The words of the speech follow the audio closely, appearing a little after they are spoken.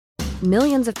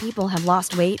Millions of people have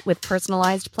lost weight with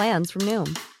personalized plans from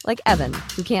Noom. Like Evan,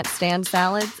 who can't stand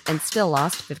salads and still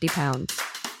lost 50 pounds.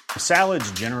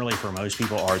 Salads generally for most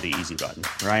people are the easy button,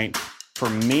 right? For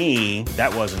me,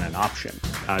 that wasn't an option.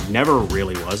 I never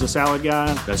really was a salad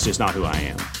guy. That's just not who I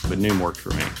am. But Noom worked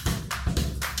for me.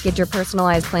 Get your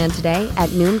personalized plan today at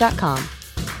Noom.com.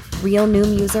 Real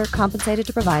Noom user compensated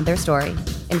to provide their story.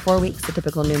 In 4 weeks, the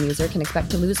typical Noom user can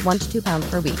expect to lose 1 to 2 pounds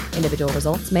per week. Individual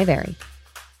results may vary.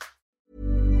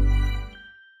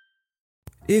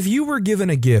 If you were given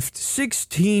a gift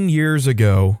 16 years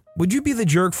ago, would you be the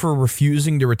jerk for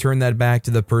refusing to return that back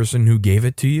to the person who gave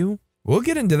it to you? We'll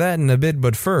get into that in a bit,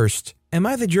 but first, am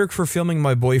I the jerk for filming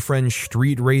my boyfriend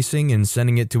street racing and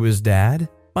sending it to his dad?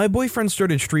 My boyfriend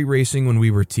started street racing when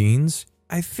we were teens.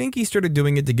 I think he started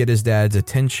doing it to get his dad's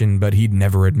attention, but he'd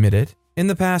never admit it. In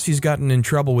the past, he's gotten in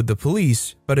trouble with the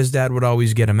police, but his dad would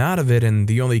always get him out of it, and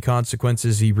the only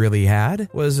consequences he really had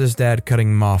was his dad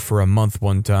cutting him off for a month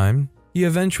one time. He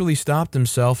eventually stopped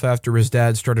himself after his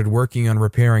dad started working on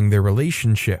repairing their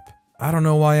relationship. I don't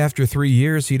know why after 3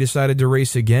 years he decided to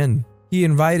race again. He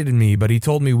invited me, but he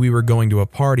told me we were going to a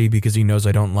party because he knows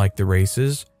I don't like the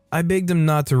races. I begged him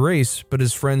not to race, but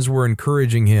his friends were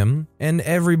encouraging him, and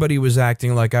everybody was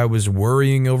acting like I was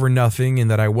worrying over nothing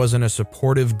and that I wasn't a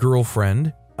supportive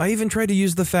girlfriend. I even tried to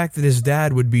use the fact that his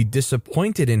dad would be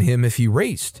disappointed in him if he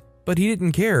raced, but he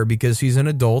didn't care because he's an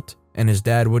adult and his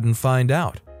dad wouldn't find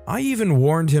out. I even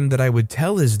warned him that I would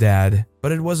tell his dad,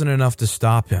 but it wasn't enough to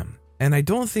stop him, and I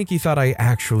don't think he thought I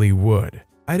actually would.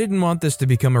 I didn't want this to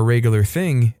become a regular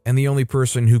thing, and the only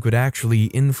person who could actually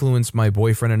influence my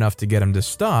boyfriend enough to get him to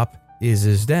stop is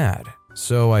his dad.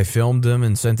 So I filmed him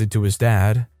and sent it to his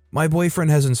dad. My boyfriend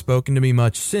hasn't spoken to me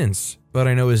much since, but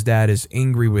I know his dad is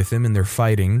angry with him and they're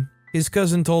fighting. His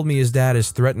cousin told me his dad has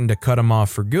threatened to cut him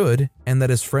off for good, and that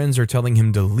his friends are telling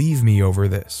him to leave me over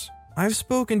this. I've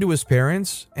spoken to his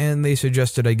parents, and they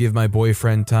suggested I give my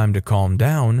boyfriend time to calm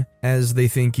down, as they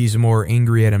think he's more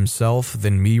angry at himself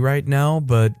than me right now,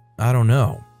 but I don't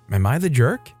know. Am I the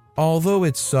jerk? Although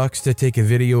it sucks to take a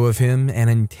video of him and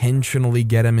intentionally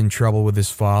get him in trouble with his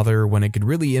father when it could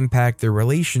really impact their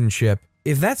relationship,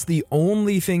 if that's the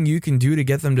only thing you can do to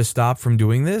get them to stop from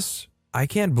doing this, I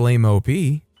can't blame OP.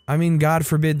 I mean, God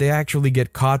forbid they actually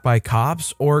get caught by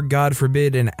cops, or God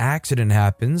forbid an accident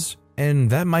happens,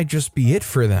 and that might just be it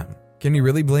for them. Can you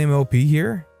really blame OP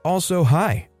here? Also,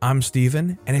 hi, I'm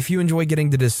Steven, and if you enjoy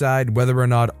getting to decide whether or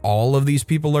not all of these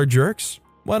people are jerks,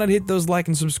 why not hit those like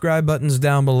and subscribe buttons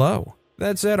down below?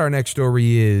 That said, our next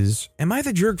story is, am I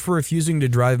the jerk for refusing to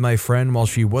drive my friend while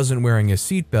she wasn't wearing a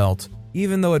seatbelt,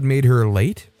 even though it made her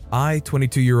late? I,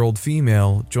 22-year-old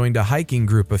female, joined a hiking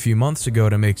group a few months ago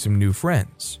to make some new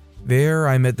friends. There,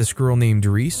 I met this girl named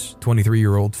Reese,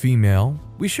 23-year-old female.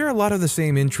 We share a lot of the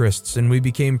same interests and we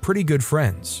became pretty good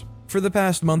friends. For the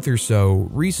past month or so,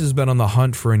 Reese has been on the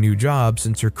hunt for a new job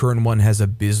since her current one has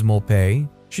abysmal pay.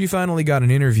 She finally got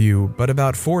an interview, but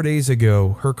about 4 days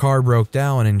ago, her car broke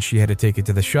down and she had to take it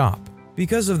to the shop.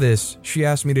 Because of this, she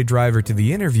asked me to drive her to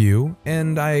the interview,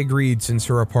 and I agreed since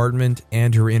her apartment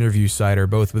and her interview site are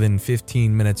both within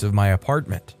 15 minutes of my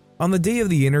apartment. On the day of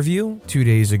the interview, 2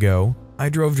 days ago, I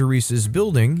drove to Reese's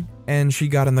building, and she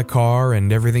got in the car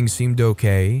and everything seemed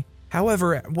okay.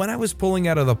 However, when I was pulling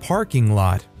out of the parking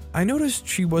lot, I noticed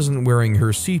she wasn't wearing her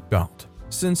seatbelt.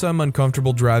 Since I'm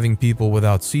uncomfortable driving people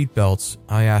without seatbelts,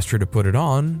 I asked her to put it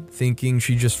on, thinking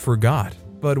she just forgot.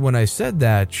 But when I said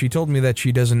that, she told me that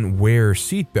she doesn't wear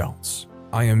seatbelts.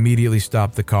 I immediately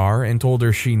stopped the car and told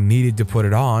her she needed to put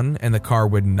it on and the car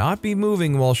would not be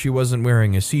moving while she wasn't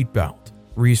wearing a seatbelt.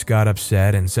 Reese got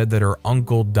upset and said that her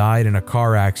uncle died in a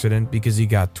car accident because he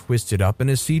got twisted up in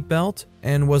his seatbelt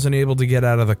and wasn't able to get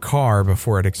out of the car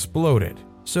before it exploded.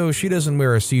 So she doesn't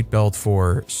wear a seatbelt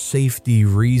for safety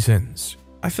reasons.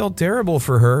 I felt terrible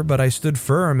for her, but I stood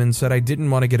firm and said I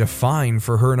didn't want to get a fine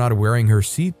for her not wearing her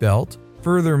seatbelt.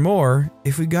 Furthermore,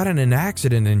 if we got in an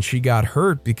accident and she got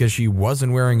hurt because she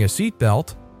wasn't wearing a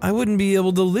seatbelt, I wouldn't be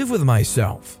able to live with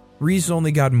myself. Reese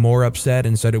only got more upset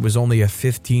and said it was only a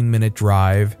 15-minute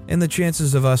drive, and the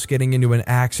chances of us getting into an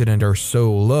accident are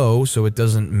so low, so it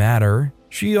doesn't matter.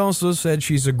 She also said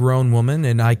she's a grown woman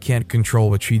and I can't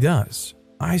control what she does.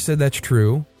 I said that's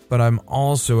true, but I'm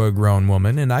also a grown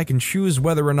woman and I can choose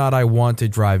whether or not I want to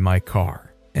drive my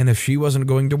car. And if she wasn't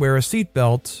going to wear a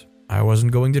seatbelt, I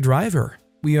wasn't going to drive her.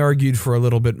 We argued for a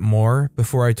little bit more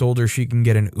before I told her she can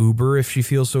get an Uber if she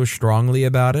feels so strongly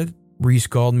about it. Reese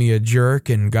called me a jerk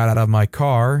and got out of my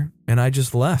car, and I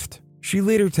just left. She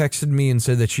later texted me and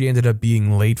said that she ended up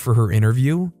being late for her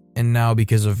interview, and now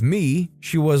because of me,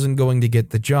 she wasn't going to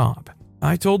get the job.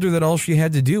 I told her that all she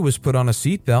had to do was put on a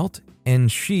seatbelt,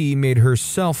 and she made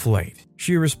herself late.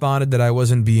 She responded that I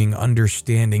wasn't being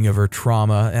understanding of her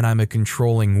trauma and I'm a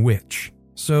controlling witch.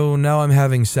 So now I'm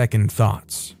having second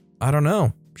thoughts. I don't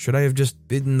know. Should I have just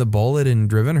bitten the bullet and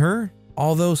driven her?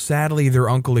 Although sadly their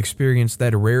uncle experienced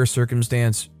that rare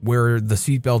circumstance where the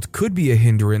seatbelt could be a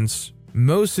hindrance,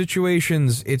 most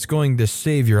situations it's going to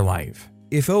save your life.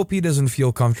 If OP doesn't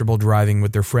feel comfortable driving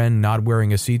with their friend not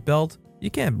wearing a seatbelt,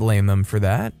 you can't blame them for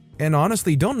that. And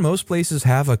honestly, don't most places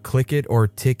have a click it or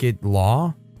ticket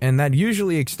law? And that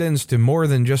usually extends to more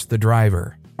than just the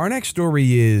driver. Our next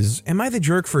story is, am I the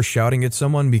jerk for shouting at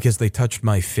someone because they touched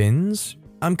my fins?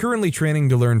 I'm currently training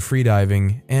to learn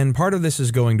freediving, and part of this is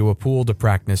going to a pool to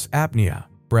practice apnea,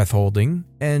 breath holding,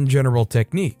 and general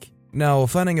technique. Now,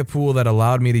 finding a pool that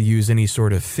allowed me to use any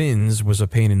sort of fins was a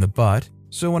pain in the butt,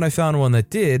 so when I found one that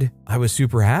did, I was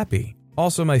super happy.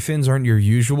 Also, my fins aren't your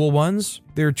usual ones.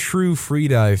 They're true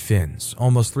freedive fins,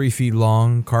 almost 3 feet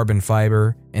long, carbon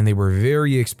fiber, and they were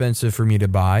very expensive for me to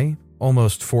buy,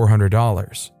 almost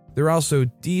 $400. They're also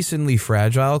decently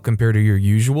fragile compared to your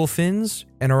usual fins,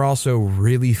 and are also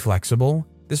really flexible.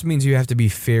 This means you have to be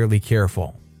fairly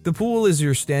careful. The pool is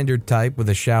your standard type with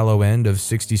a shallow end of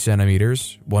 60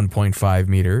 centimeters, 1.5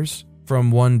 meters,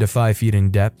 from 1 to 5 feet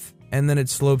in depth, and then it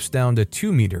slopes down to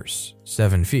 2 meters,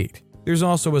 7 feet. There's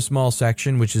also a small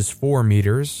section which is 4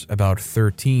 meters, about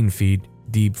 13 feet,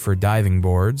 deep for diving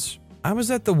boards. I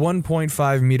was at the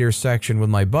 1.5 meter section with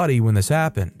my buddy when this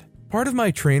happened. Part of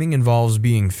my training involves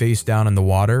being face down in the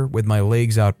water with my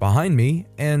legs out behind me,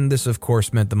 and this of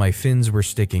course meant that my fins were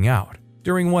sticking out.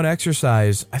 During one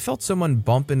exercise, I felt someone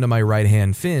bump into my right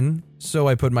hand fin, so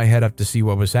I put my head up to see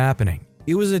what was happening.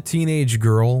 It was a teenage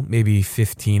girl, maybe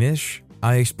 15-ish.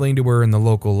 I explained to her in the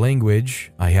local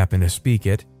language, I happen to speak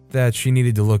it, that she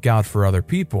needed to look out for other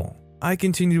people. I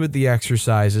continued with the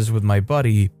exercises with my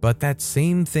buddy, but that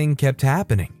same thing kept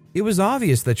happening. It was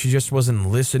obvious that she just wasn't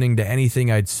listening to anything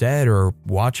I'd said or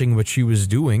watching what she was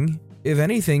doing. If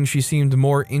anything, she seemed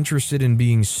more interested in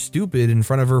being stupid in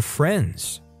front of her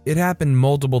friends. It happened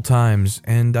multiple times,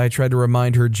 and I tried to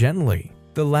remind her gently.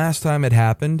 The last time it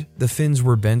happened, the fins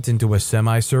were bent into a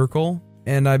semicircle,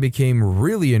 and I became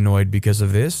really annoyed because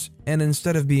of this, and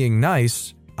instead of being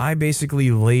nice, I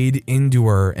basically laid into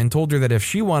her and told her that if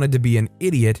she wanted to be an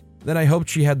idiot, then I hoped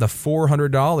she had the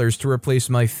 $400 to replace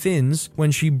my fins when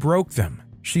she broke them.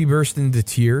 She burst into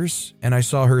tears, and I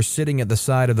saw her sitting at the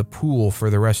side of the pool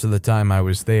for the rest of the time I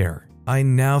was there. I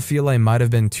now feel I might have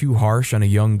been too harsh on a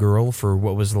young girl for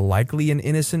what was likely an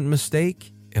innocent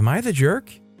mistake. Am I the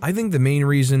jerk? I think the main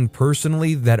reason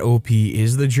personally that OP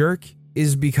is the jerk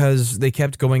is because they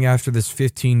kept going after this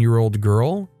 15-year-old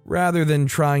girl rather than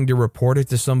trying to report it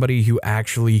to somebody who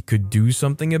actually could do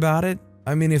something about it.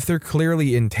 I mean, if they're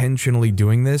clearly intentionally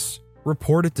doing this,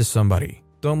 report it to somebody.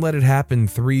 Don't let it happen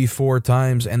 3-4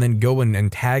 times and then go and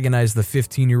antagonize the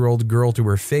 15-year-old girl to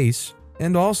her face.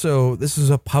 And also, this is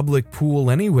a public pool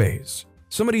anyways.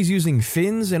 Somebody's using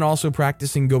fins and also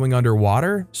practicing going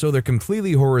underwater, so they're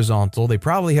completely horizontal. They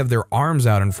probably have their arms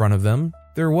out in front of them.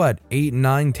 They're 8,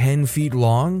 9, 10 feet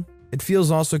long? It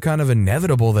feels also kind of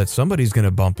inevitable that somebody's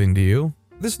gonna bump into you.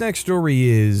 This next story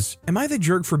is, am I the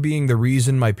jerk for being the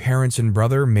reason my parents and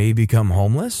brother may become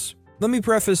homeless? Let me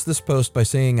preface this post by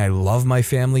saying I love my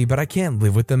family, but I can't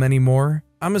live with them anymore.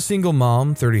 I'm a single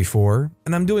mom, 34,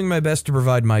 and I'm doing my best to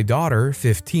provide my daughter,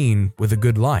 15, with a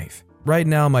good life. Right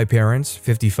now, my parents,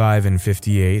 55 and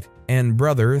 58, and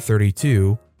brother,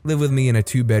 32, live with me in a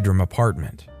 2-bedroom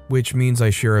apartment, which means I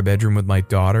share a bedroom with my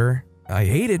daughter. I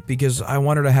hate it because I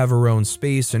want her to have her own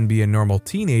space and be a normal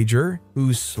teenager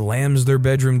who slams their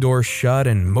bedroom door shut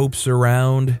and mopes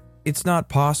around. It's not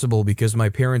possible because my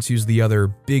parents use the other,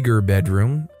 bigger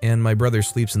bedroom, and my brother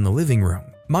sleeps in the living room.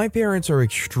 My parents are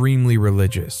extremely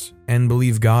religious and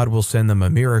believe God will send them a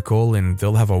miracle and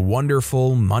they'll have a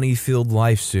wonderful, money-filled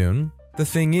life soon. The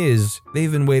thing is,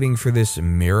 they've been waiting for this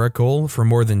miracle for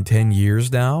more than 10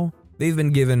 years now. They've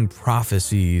been given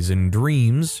prophecies and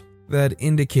dreams that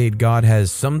indicate God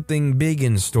has something big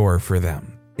in store for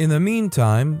them. In the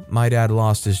meantime, my dad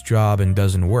lost his job and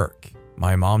doesn't work.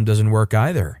 My mom doesn't work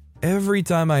either. Every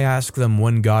time I ask them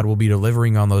when God will be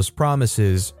delivering on those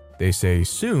promises, they say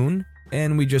soon,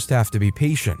 and we just have to be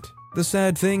patient. The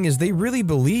sad thing is they really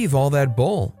believe all that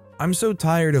bull. I'm so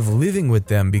tired of living with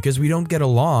them because we don't get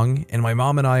along, and my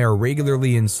mom and I are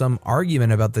regularly in some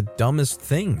argument about the dumbest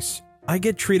things. I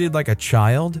get treated like a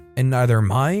child, and neither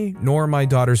my nor my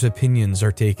daughter's opinions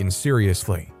are taken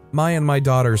seriously. My and my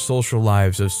daughter's social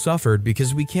lives have suffered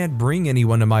because we can't bring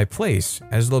anyone to my place,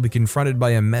 as they'll be confronted by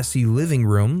a messy living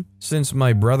room, since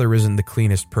my brother isn't the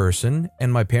cleanest person,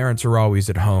 and my parents are always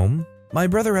at home. My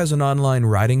brother has an online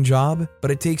writing job,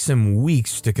 but it takes him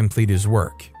weeks to complete his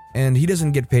work. And he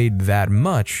doesn't get paid that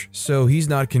much, so he's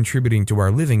not contributing to our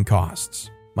living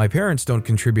costs. My parents don't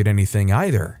contribute anything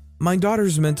either. My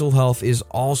daughter's mental health is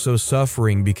also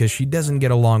suffering because she doesn't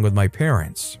get along with my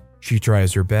parents. She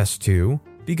tries her best to,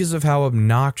 because of how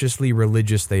obnoxiously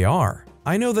religious they are.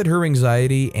 I know that her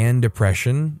anxiety and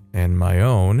depression, and my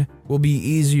own, will be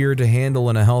easier to handle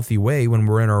in a healthy way when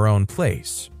we're in our own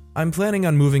place. I'm planning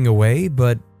on moving away,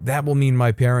 but that will mean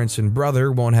my parents and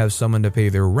brother won't have someone to pay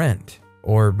their rent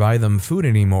or buy them food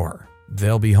anymore.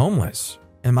 They'll be homeless.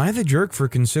 Am I the jerk for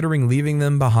considering leaving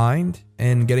them behind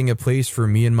and getting a place for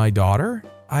me and my daughter?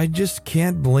 I just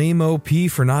can't blame OP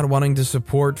for not wanting to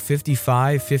support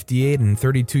 55, 58, and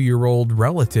 32-year-old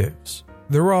relatives.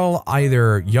 They're all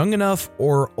either young enough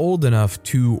or old enough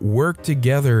to work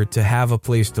together to have a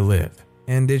place to live.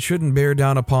 And it shouldn't bear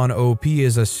down upon OP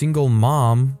as a single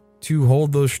mom to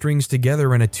hold those strings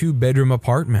together in a 2-bedroom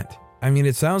apartment. I mean,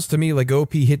 it sounds to me like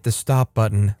OP hit the stop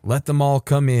button, let them all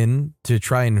come in to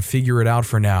try and figure it out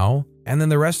for now, and then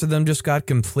the rest of them just got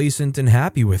complacent and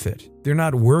happy with it. They're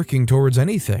not working towards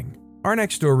anything. Our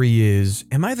next story is,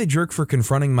 am I the jerk for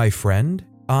confronting my friend?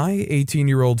 I,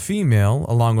 18-year-old female,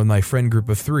 along with my friend group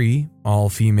of 3, all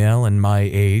female and my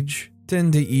age,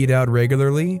 tend to eat out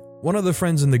regularly. One of the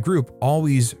friends in the group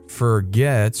always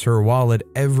forgets her wallet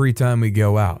every time we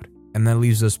go out, and that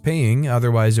leaves us paying,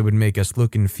 otherwise it would make us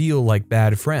look and feel like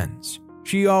bad friends.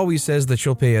 She always says that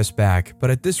she'll pay us back, but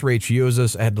at this rate she owes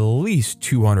us at least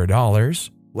 $200.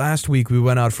 Last week we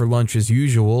went out for lunch as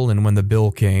usual, and when the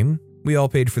bill came, we all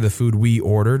paid for the food we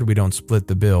ordered, we don't split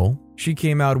the bill. She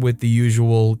came out with the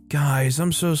usual, "Guys,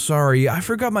 I'm so sorry, I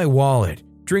forgot my wallet.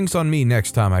 Drinks on me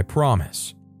next time, I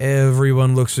promise."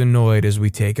 Everyone looks annoyed as we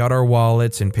take out our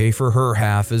wallets and pay for her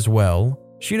half as well.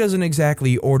 She doesn't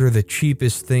exactly order the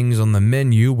cheapest things on the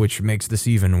menu, which makes this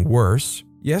even worse.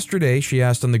 Yesterday, she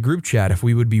asked on the group chat if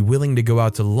we would be willing to go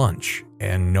out to lunch,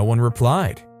 and no one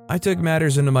replied. I took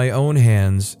matters into my own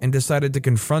hands and decided to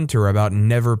confront her about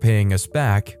never paying us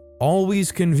back,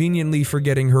 always conveniently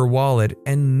forgetting her wallet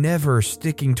and never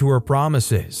sticking to her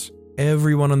promises.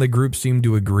 Everyone on the group seemed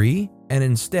to agree, and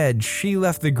instead, she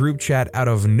left the group chat out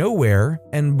of nowhere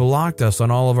and blocked us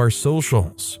on all of our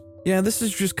socials. Yeah, this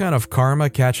is just kind of karma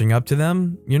catching up to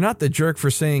them. You're not the jerk for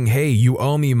saying, "Hey, you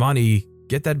owe me money.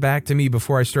 Get that back to me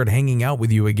before I start hanging out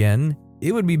with you again."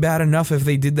 It would be bad enough if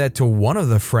they did that to one of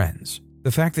the friends.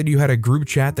 The fact that you had a group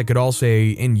chat that could all say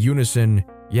in unison,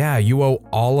 "Yeah, you owe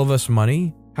all of us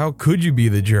money." How could you be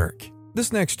the jerk?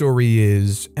 This next story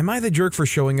is, am I the jerk for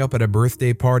showing up at a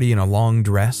birthday party in a long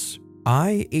dress?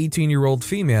 I, 18-year-old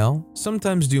female,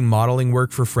 sometimes do modeling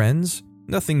work for friends.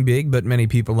 Nothing big, but many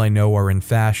people I know are in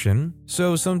fashion,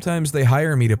 so sometimes they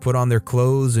hire me to put on their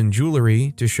clothes and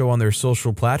jewelry to show on their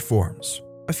social platforms.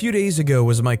 A few days ago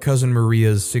was my cousin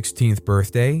Maria's 16th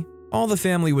birthday. All the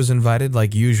family was invited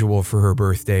like usual for her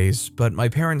birthdays, but my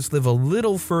parents live a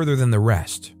little further than the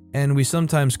rest, and we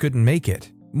sometimes couldn't make it.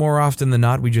 More often than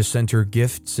not, we just sent her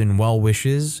gifts and well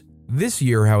wishes. This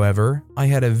year, however, I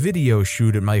had a video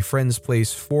shoot at my friend's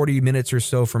place 40 minutes or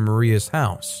so from Maria's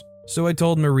house. So I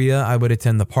told Maria I would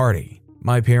attend the party.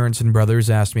 My parents and brothers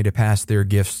asked me to pass their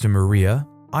gifts to Maria.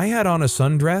 I had on a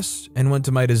sundress and went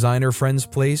to my designer friend's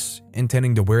place,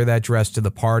 intending to wear that dress to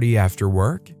the party after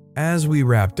work. As we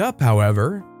wrapped up,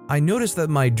 however, I noticed that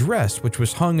my dress, which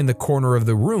was hung in the corner of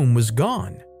the room, was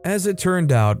gone. As it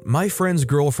turned out, my friend's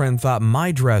girlfriend thought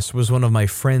my dress was one of my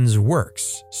friend's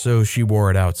works, so she wore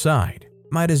it outside.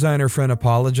 My designer friend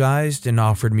apologized and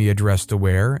offered me a dress to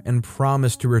wear and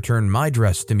promised to return my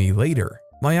dress to me later.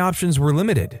 My options were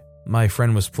limited. My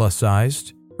friend was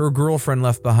plus-sized. Her girlfriend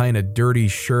left behind a dirty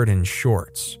shirt and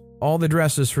shorts. All the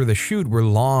dresses for the shoot were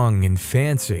long and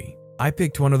fancy. I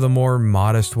picked one of the more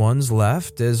modest ones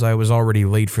left as I was already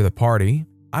late for the party.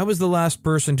 I was the last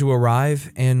person to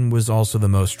arrive and was also the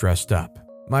most dressed up.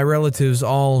 My relatives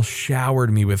all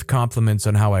showered me with compliments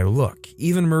on how I look,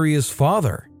 even Maria's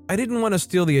father. I didn't want to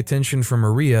steal the attention from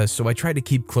Maria, so I tried to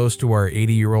keep close to our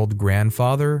 80-year-old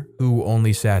grandfather, who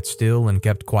only sat still and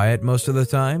kept quiet most of the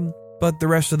time. But the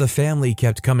rest of the family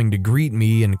kept coming to greet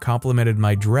me and complimented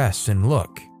my dress and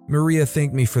look. Maria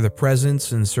thanked me for the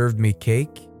presents and served me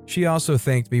cake. She also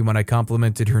thanked me when I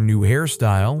complimented her new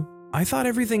hairstyle. I thought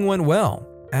everything went well.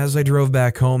 As I drove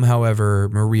back home, however,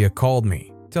 Maria called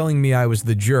me, telling me I was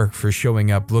the jerk for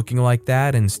showing up looking like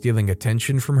that and stealing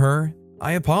attention from her.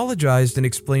 I apologized and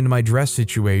explained my dress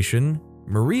situation.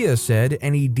 Maria said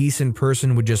any decent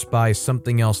person would just buy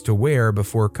something else to wear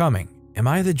before coming. Am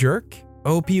I the jerk?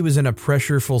 OP was in a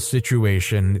pressureful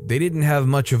situation. They didn't have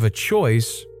much of a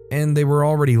choice, and they were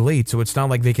already late, so it's not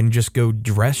like they can just go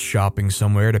dress shopping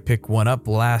somewhere to pick one up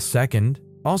last second.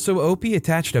 Also, Opie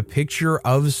attached a picture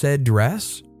of said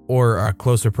dress, or a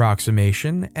close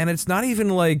approximation, and it's not even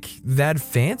like that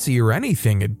fancy or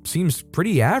anything. It seems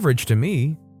pretty average to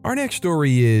me. Our next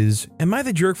story is, am I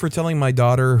the jerk for telling my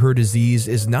daughter her disease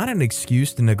is not an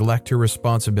excuse to neglect her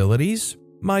responsibilities?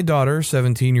 My daughter,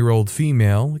 17-year-old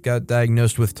female, got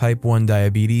diagnosed with type 1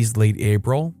 diabetes late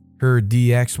April. Her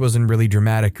DX wasn't really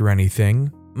dramatic or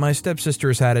anything. My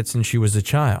stepsister's had it since she was a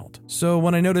child. So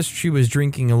when I noticed she was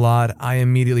drinking a lot, I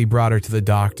immediately brought her to the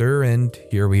doctor, and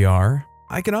here we are.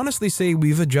 I can honestly say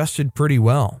we've adjusted pretty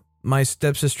well. My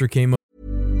stepsister came.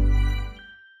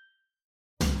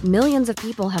 Millions of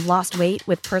people have lost weight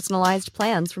with personalized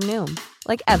plans from Noom.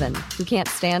 Like Evan, who can't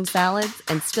stand salads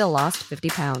and still lost 50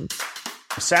 pounds.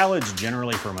 Salads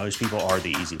generally for most people are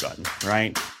the easy button,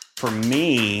 right? For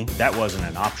me, that wasn't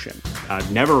an option. I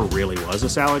never really was a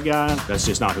salad guy. That's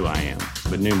just not who I am.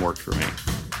 But Noom worked for me.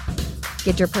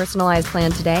 Get your personalized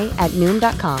plan today at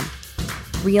Noom.com.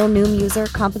 Real Noom user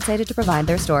compensated to provide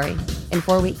their story. In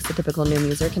 4 weeks, the typical Noom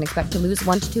user can expect to lose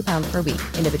 1 to 2 pounds per week.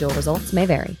 Individual results may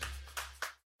vary.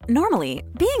 Normally,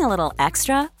 being a little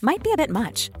extra might be a bit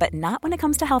much, but not when it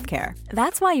comes to healthcare.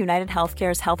 That's why United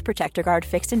Healthcare's Health Protector Guard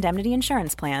fixed indemnity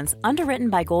insurance plans,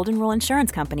 underwritten by Golden Rule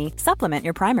Insurance Company, supplement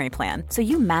your primary plan so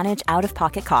you manage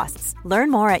out-of-pocket costs. Learn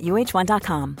more at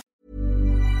uh1.com.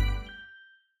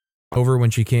 Over when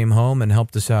she came home and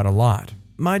helped us out a lot.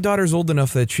 My daughter's old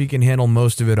enough that she can handle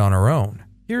most of it on her own.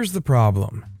 Here's the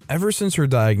problem. Ever since her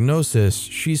diagnosis,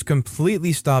 she's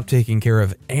completely stopped taking care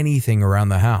of anything around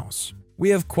the house. We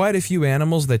have quite a few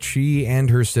animals that she and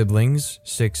her siblings,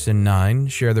 6 and 9,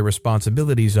 share the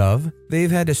responsibilities of. They've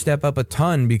had to step up a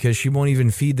ton because she won't even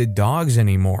feed the dogs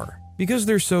anymore. Because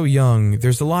they're so young,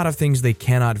 there's a lot of things they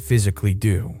cannot physically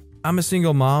do. I'm a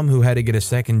single mom who had to get a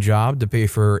second job to pay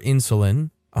for her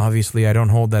insulin. Obviously, I don't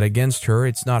hold that against her,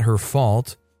 it's not her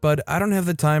fault, but I don't have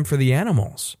the time for the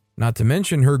animals. Not to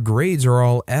mention her grades are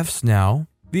all Fs now.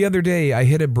 The other day, I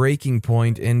hit a breaking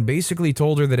point and basically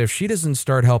told her that if she doesn't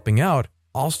start helping out,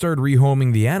 I'll start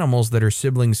rehoming the animals that her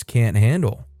siblings can't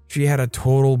handle. She had a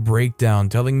total breakdown,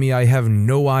 telling me I have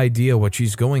no idea what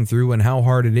she's going through and how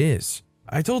hard it is.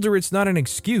 I told her it's not an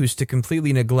excuse to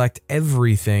completely neglect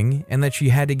everything and that she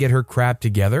had to get her crap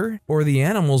together or the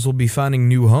animals will be finding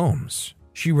new homes.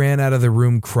 She ran out of the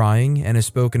room crying and has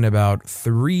spoken about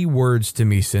 3 words to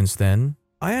me since then.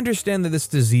 I understand that this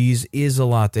disease is a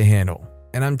lot to handle,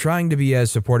 and I'm trying to be as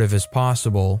supportive as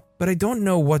possible, but I don't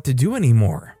know what to do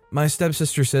anymore. My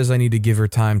stepsister says I need to give her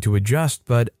time to adjust,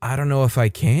 but I don't know if I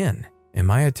can. Am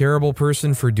I a terrible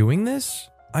person for doing this?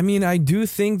 I mean, I do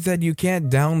think that you can't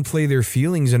downplay their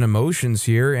feelings and emotions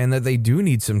here and that they do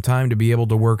need some time to be able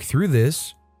to work through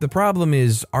this. The problem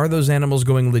is, are those animals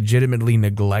going legitimately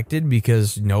neglected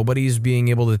because nobody's being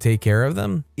able to take care of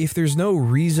them? If there's no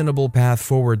reasonable path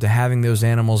forward to having those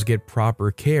animals get proper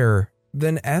care,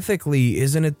 then ethically,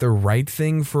 isn't it the right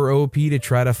thing for OP to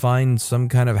try to find some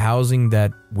kind of housing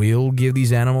that will give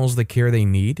these animals the care they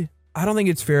need? I don't think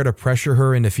it's fair to pressure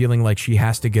her into feeling like she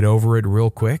has to get over it real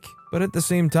quick, but at the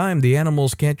same time, the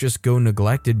animals can't just go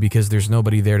neglected because there's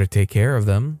nobody there to take care of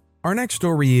them. Our next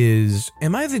story is,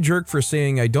 am I the jerk for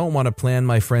saying I don't want to plan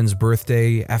my friend's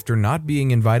birthday after not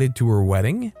being invited to her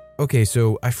wedding? Okay,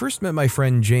 so I first met my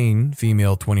friend Jane,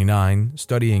 female 29,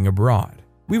 studying abroad.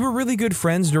 We were really good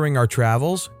friends during our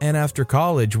travels, and after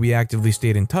college we actively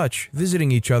stayed in touch,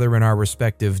 visiting each other in our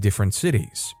respective different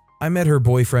cities. I met her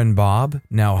boyfriend Bob,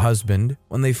 now husband,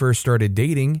 when they first started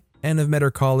dating, and have met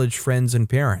her college friends and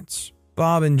parents.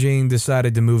 Bob and Jane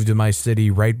decided to move to my city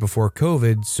right before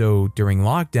COVID, so during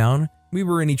lockdown, we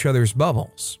were in each other's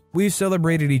bubbles. We've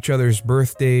celebrated each other's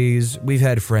birthdays, we've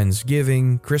had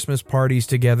Friendsgiving, Christmas parties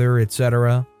together,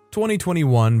 etc.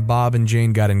 2021, Bob and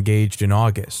Jane got engaged in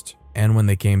August. And when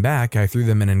they came back, I threw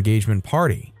them an engagement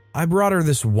party. I brought her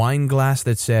this wine glass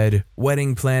that said,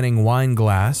 "Wedding Planning Wine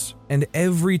Glass," and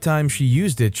every time she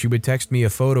used it, she would text me a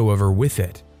photo of her with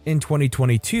it. In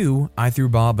 2022, I threw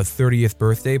Bob a 30th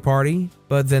birthday party,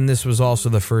 but then this was also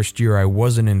the first year I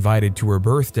wasn't invited to her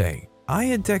birthday. I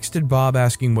had texted Bob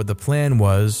asking what the plan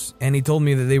was, and he told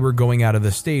me that they were going out of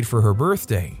the state for her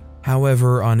birthday.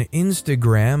 However, on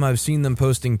Instagram, I've seen them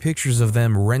posting pictures of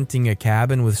them renting a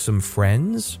cabin with some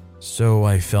friends. So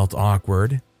I felt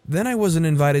awkward. Then I wasn't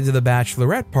invited to the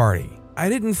bachelorette party. I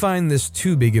didn't find this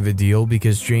too big of a deal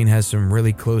because Jane has some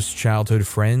really close childhood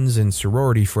friends and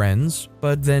sorority friends,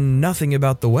 but then nothing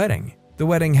about the wedding. The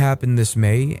wedding happened this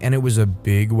May, and it was a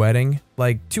big wedding,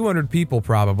 like 200 people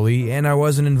probably, and I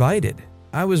wasn't invited.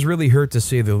 I was really hurt to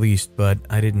say the least, but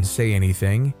I didn't say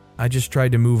anything. I just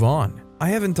tried to move on. I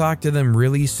haven't talked to them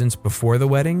really since before the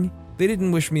wedding. They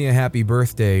didn't wish me a happy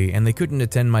birthday, and they couldn't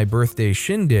attend my birthday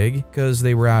shindig because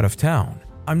they were out of town.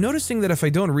 I'm noticing that if I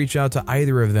don't reach out to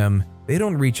either of them, they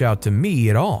don't reach out to me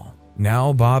at all.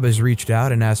 Now Bob has reached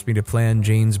out and asked me to plan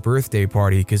Jane's birthday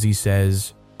party because he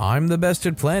says, I'm the best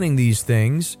at planning these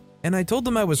things, and I told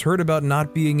him I was hurt about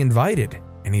not being invited.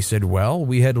 And he said, well,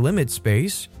 we had limit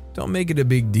space. Don't make it a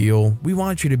big deal. We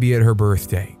want you to be at her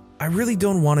birthday. I really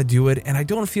don't want to do it, and I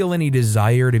don't feel any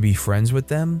desire to be friends with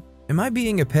them. Am I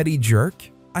being a petty jerk?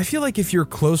 I feel like if you're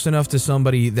close enough to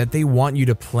somebody that they want you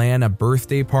to plan a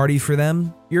birthday party for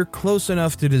them, you're close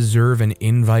enough to deserve an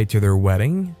invite to their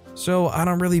wedding. So I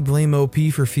don't really blame OP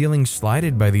for feeling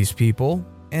slighted by these people.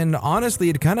 And honestly,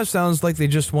 it kind of sounds like they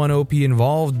just want OP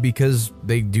involved because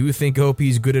they do think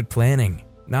OP's good at planning,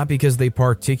 not because they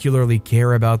particularly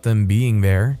care about them being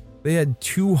there. They had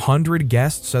 200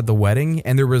 guests at the wedding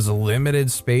and there was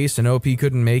limited space and OP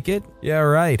couldn't make it? Yeah,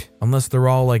 right. Unless they're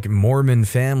all like Mormon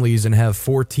families and have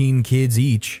 14 kids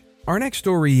each. Our next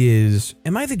story is,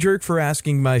 am I the jerk for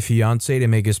asking my fiancé to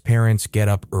make his parents get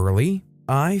up early?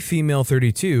 I, female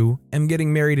 32, am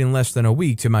getting married in less than a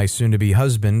week to my soon-to-be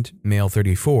husband, male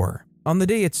 34. On the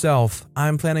day itself,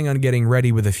 I'm planning on getting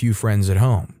ready with a few friends at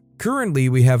home. Currently,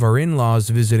 we have our in-laws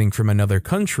visiting from another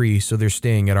country, so they're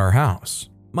staying at our house.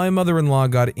 My mother-in-law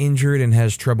got injured and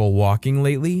has trouble walking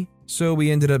lately, so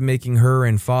we ended up making her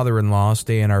and father-in-law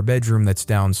stay in our bedroom that's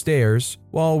downstairs,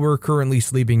 while we're currently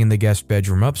sleeping in the guest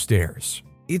bedroom upstairs.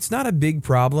 It's not a big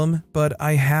problem, but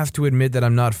I have to admit that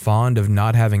I'm not fond of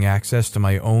not having access to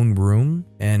my own room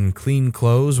and clean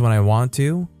clothes when I want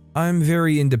to. I'm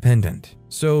very independent,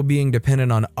 so being dependent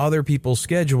on other people's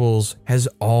schedules has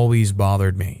always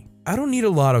bothered me. I don't need a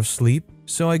lot of sleep,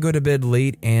 so I go to bed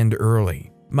late and early.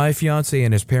 My fiancé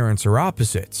and his parents are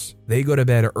opposites. They go to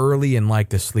bed early and like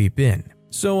to sleep in.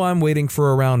 So I'm waiting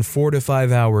for around 4 to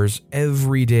 5 hours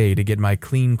every day to get my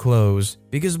clean clothes,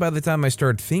 because by the time I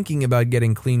start thinking about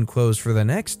getting clean clothes for the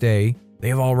next day,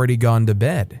 they've already gone to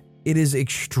bed. It is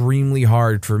extremely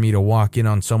hard for me to walk in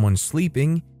on someone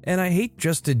sleeping, and I hate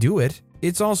just to do it.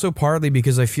 It's also partly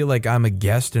because I feel like I'm a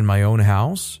guest in my own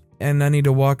house, and I need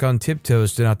to walk on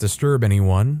tiptoes to not disturb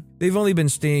anyone. They've only been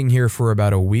staying here for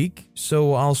about a week,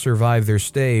 so I'll survive their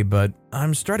stay, but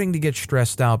I'm starting to get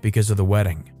stressed out because of the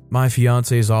wedding. My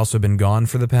fiancé has also been gone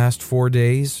for the past 4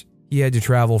 days. He had to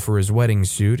travel for his wedding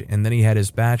suit, and then he had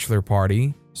his bachelor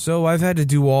party. So I've had to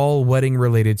do all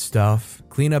wedding-related stuff,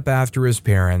 clean up after his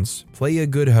parents, play a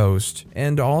good host,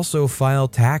 and also file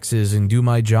taxes and do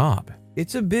my job.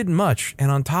 It's a bit much,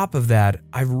 and on top of that,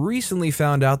 I've recently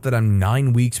found out that I'm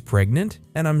 9 weeks pregnant,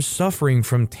 and I'm suffering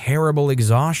from terrible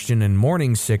exhaustion and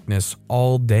morning sickness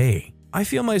all day. I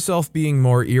feel myself being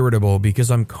more irritable because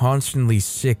I'm constantly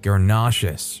sick or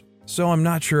nauseous. So I'm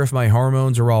not sure if my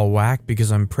hormones are all whack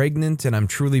because I'm pregnant and I'm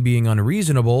truly being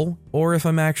unreasonable, or if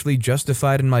I'm actually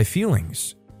justified in my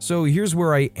feelings. So here's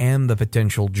where I am the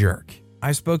potential jerk.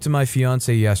 I spoke to my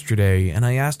fiancé yesterday and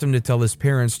I asked him to tell his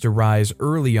parents to rise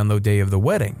early on the day of the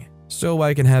wedding, so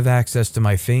I can have access to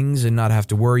my things and not have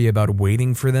to worry about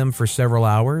waiting for them for several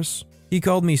hours. He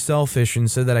called me selfish and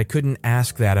said that I couldn't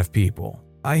ask that of people.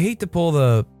 I hate to pull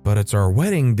the "but it's our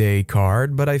wedding day"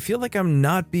 card, but I feel like I'm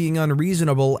not being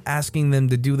unreasonable asking them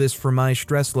to do this for my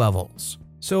stress levels.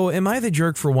 So am I the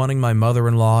jerk for wanting my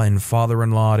mother-in-law and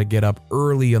father-in-law to get up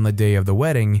early on the day of the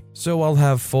wedding so I'll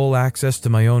have full access to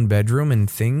my own bedroom and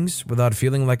things without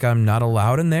feeling like I'm not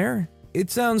allowed in there? It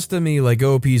sounds to me like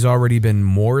OP's already been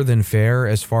more than fair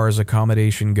as far as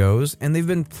accommodation goes, and they've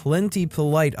been plenty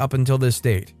polite up until this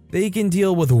date. They can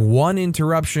deal with one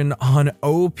interruption on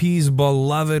OP's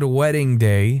beloved wedding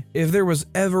day. If there was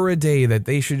ever a day that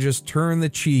they should just turn the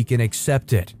cheek and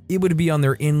accept it, it would be on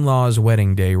their in-laws'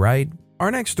 wedding day, right? Our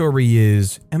next story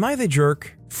is, am I the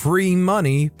jerk? Free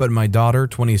money, but my daughter,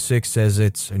 26, says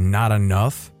it's not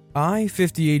enough. I,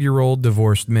 58-year-old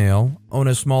divorced male, own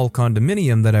a small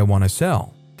condominium that I want to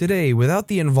sell. Today, without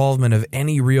the involvement of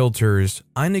any realtors,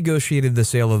 I negotiated the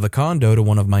sale of the condo to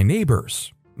one of my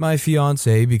neighbors. My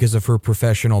fiancée, because of her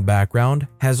professional background,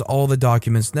 has all the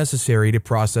documents necessary to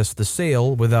process the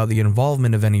sale without the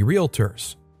involvement of any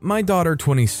realtors. My daughter,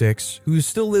 26, who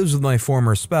still lives with my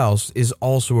former spouse, is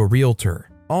also a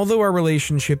realtor. Although our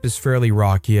relationship is fairly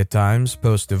rocky at times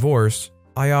post-divorce,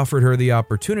 I offered her the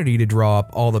opportunity to draw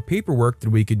up all the paperwork that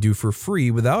we could do for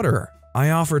free without her. I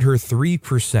offered her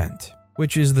 3%,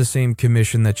 which is the same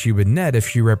commission that she would net if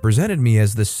she represented me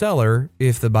as the seller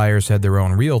if the buyers had their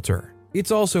own realtor. It's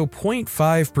also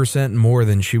 0.5% more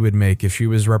than she would make if she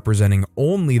was representing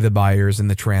only the buyers in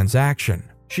the transaction.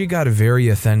 She got very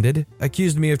offended,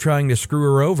 accused me of trying to screw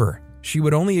her over. She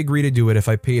would only agree to do it if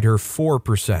I paid her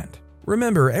 4%.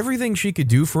 Remember, everything she could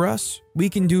do for us, we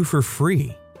can do for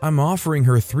free. I'm offering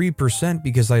her 3%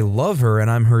 because I love her and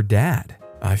I'm her dad.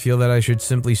 I feel that I should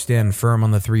simply stand firm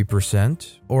on the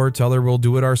 3% or tell her we'll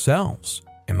do it ourselves.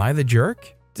 Am I the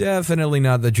jerk? Definitely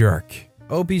not the jerk.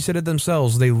 OP said it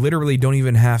themselves, they literally don't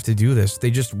even have to do this,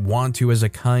 they just want to as a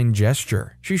kind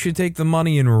gesture. She should take the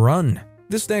money and run.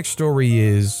 This next story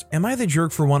is, am I the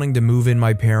jerk for wanting to move in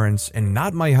my parents and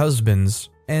not my husband's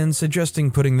and suggesting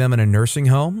putting them in a nursing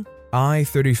home? I,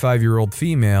 35-year-old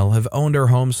female, have owned our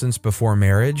home since before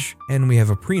marriage and we have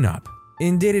a prenup.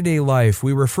 In day-to-day life,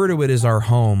 we refer to it as our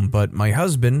home, but my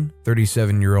husband,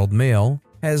 37-year-old male,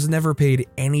 has never paid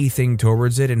anything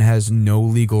towards it and has no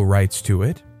legal rights to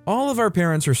it. All of our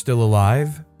parents are still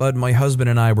alive, but my husband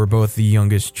and I were both the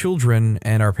youngest children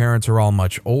and our parents are all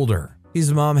much older.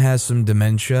 His mom has some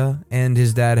dementia and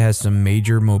his dad has some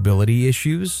major mobility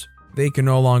issues. They can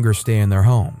no longer stay in their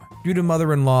home. Due to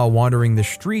mother-in-law wandering the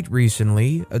street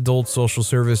recently, adult social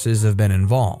services have been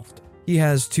involved. He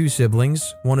has 2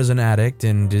 siblings, one is an addict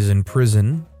and is in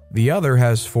prison. The other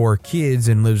has 4 kids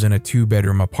and lives in a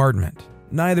 2-bedroom apartment.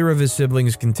 Neither of his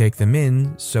siblings can take them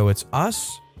in, so it's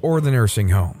us or the nursing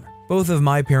home. Both of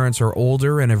my parents are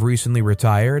older and have recently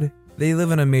retired. They live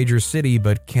in a major city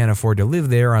but can't afford to live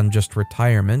there on just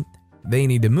retirement. They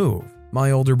need to move.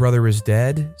 My older brother is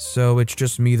dead, so it's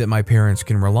just me that my parents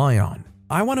can rely on.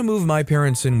 I want to move my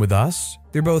parents in with us.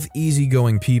 They're both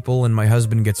easygoing people and my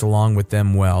husband gets along with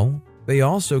them well. They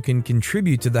also can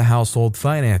contribute to the household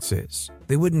finances.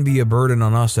 They wouldn't be a burden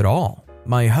on us at all.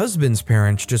 My husband's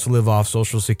parents just live off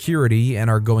Social Security and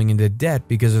are going into debt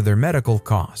because of their medical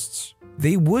costs.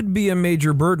 They would be a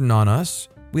major burden on us.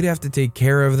 We'd have to take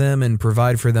care of them and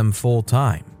provide for them full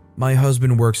time. My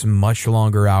husband works much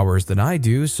longer hours than I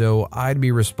do, so I'd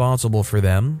be responsible for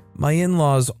them. My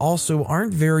in-laws also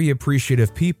aren't very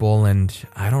appreciative people and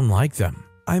I don't like them.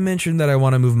 I mentioned that I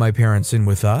want to move my parents in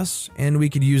with us, and we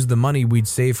could use the money we'd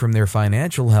save from their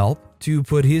financial help to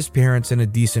put his parents in a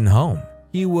decent home.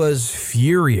 He was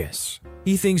furious.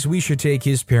 He thinks we should take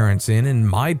his parents in and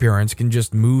my parents can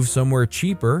just move somewhere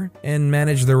cheaper and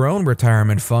manage their own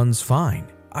retirement funds fine.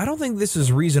 I don't think this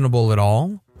is reasonable at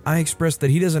all. I expressed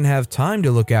that he doesn't have time to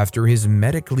look after his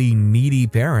medically needy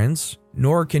parents,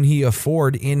 nor can he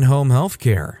afford in-home health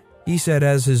care. He said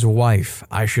as his wife,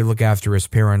 I should look after his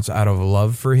parents out of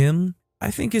love for him. I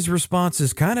think his response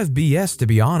is kind of BS, to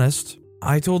be honest.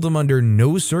 I told him under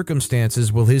no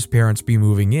circumstances will his parents be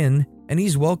moving in, and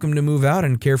he's welcome to move out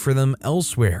and care for them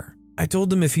elsewhere. I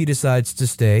told him if he decides to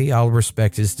stay, I'll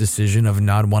respect his decision of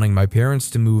not wanting my parents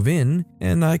to move in,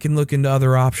 and I can look into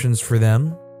other options for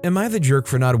them. Am I the jerk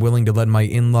for not willing to let my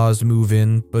in-laws move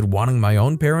in, but wanting my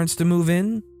own parents to move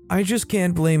in? I just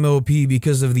can't blame OP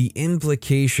because of the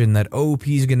implication that OP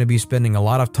is going to be spending a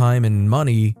lot of time and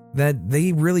money that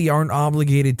they really aren't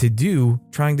obligated to do,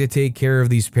 trying to take care of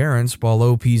these parents while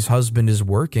OP's husband is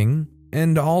working.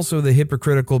 And also the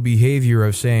hypocritical behavior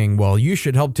of saying, well, you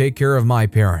should help take care of my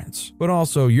parents, but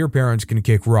also your parents can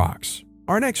kick rocks.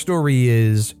 Our next story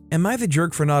is, am I the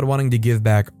jerk for not wanting to give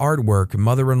back artwork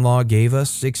mother-in-law gave us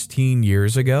 16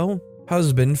 years ago?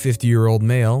 Husband, 50-year-old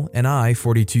male, and I,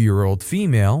 42-year-old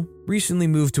female, recently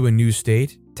moved to a new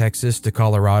state, Texas to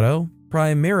Colorado,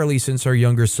 primarily since our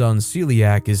younger son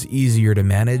celiac is easier to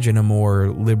manage in a more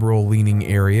liberal-leaning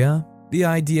area. The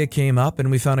idea came up and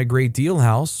we found a great deal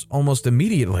house almost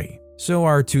immediately. So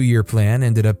our 2-year plan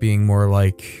ended up being more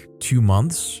like 2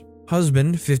 months.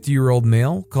 Husband, 50-year-old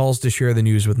male, calls to share the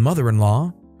news with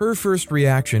mother-in-law. Her first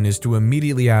reaction is to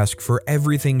immediately ask for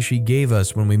everything she gave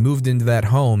us when we moved into that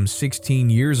home 16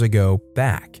 years ago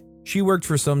back. She worked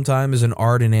for some time as an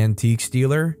art and antiques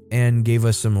dealer and gave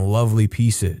us some lovely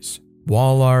pieces.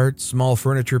 Wall art, small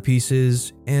furniture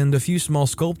pieces, and a few small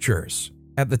sculptures.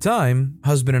 At the time,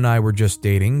 husband and I were just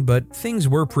dating, but things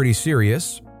were pretty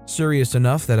serious. Serious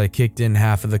enough that I kicked in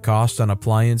half of the cost on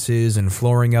appliances and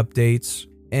flooring updates,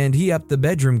 and he upped the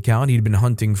bedroom count he'd been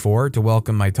hunting for to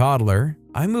welcome my toddler.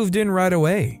 I moved in right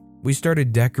away. We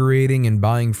started decorating and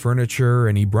buying furniture,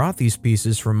 and he brought these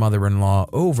pieces from mother-in-law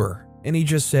over. And he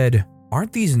just said,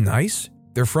 aren't these nice?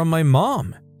 They're from my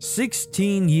mom.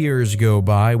 16 years go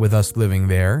by with us living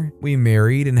there. We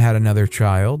married and had another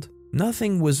child.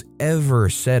 Nothing was ever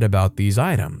said about these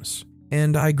items.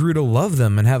 And I grew to love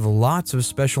them and have lots of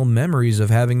special memories of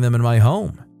having them in my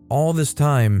home. All this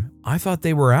time, I thought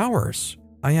they were ours.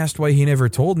 I asked why he never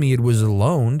told me it was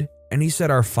loaned, and he said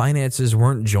our finances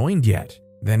weren't joined yet.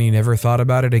 Then he never thought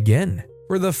about it again.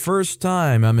 For the first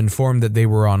time, I'm informed that they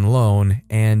were on loan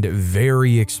and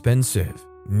very expensive.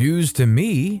 News to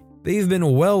me, they've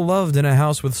been well loved in a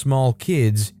house with small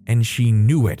kids, and she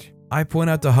knew it. I point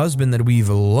out to husband that we've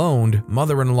loaned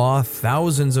mother-in-law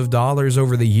thousands of dollars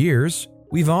over the years.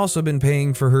 We've also been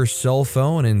paying for her cell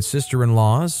phone and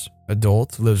sister-in-laws.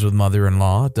 Adult, lives with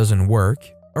mother-in-law, doesn't work.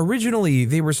 Originally,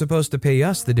 they were supposed to pay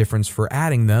us the difference for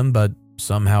adding them, but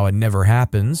somehow it never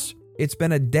happens. It's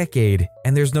been a decade,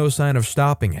 and there's no sign of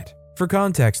stopping it. For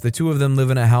context, the two of them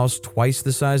live in a house twice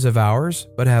the size of ours,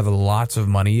 but have lots of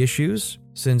money issues.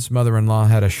 Since mother-in-law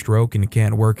had a stroke and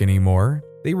can't work anymore,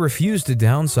 they refuse to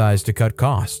downsize to cut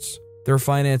costs. Their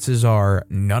finances are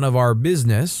none of our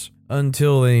business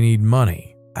until they need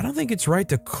money. I don't think it's right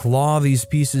to claw these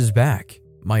pieces back.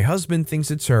 My husband thinks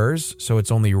it's hers, so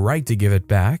it's only right to give it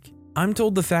back. I'm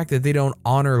told the fact that they don't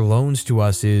honor loans to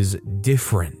us is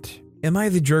different. Am I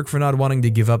the jerk for not wanting to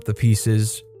give up the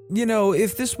pieces? You know,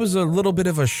 if this was a little bit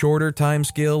of a shorter time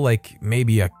scale, like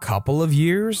maybe a couple of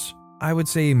years, I would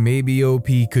say maybe OP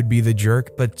could be the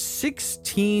jerk, but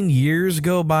 16 years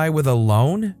go by with a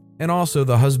loan? And also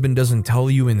the husband doesn't tell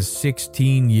you in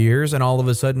 16 years and all of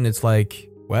a sudden it's like,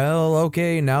 well,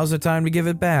 okay, now's the time to give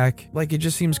it back. Like, it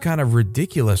just seems kind of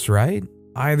ridiculous, right?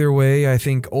 Either way, I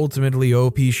think ultimately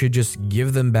OP should just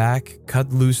give them back,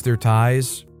 cut loose their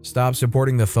ties, stop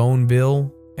supporting the phone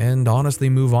bill, and honestly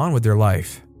move on with their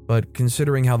life. But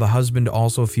considering how the husband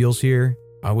also feels here,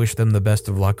 I wish them the best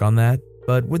of luck on that.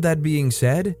 But with that being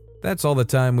said, that's all the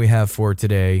time we have for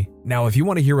today. Now, if you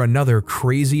want to hear another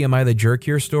crazy Am I the Jerk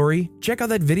Here story, check out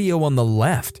that video on the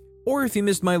left. Or if you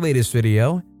missed my latest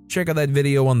video, check out that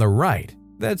video on the right.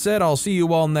 That said, I'll see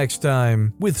you all next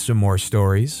time with some more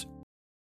stories.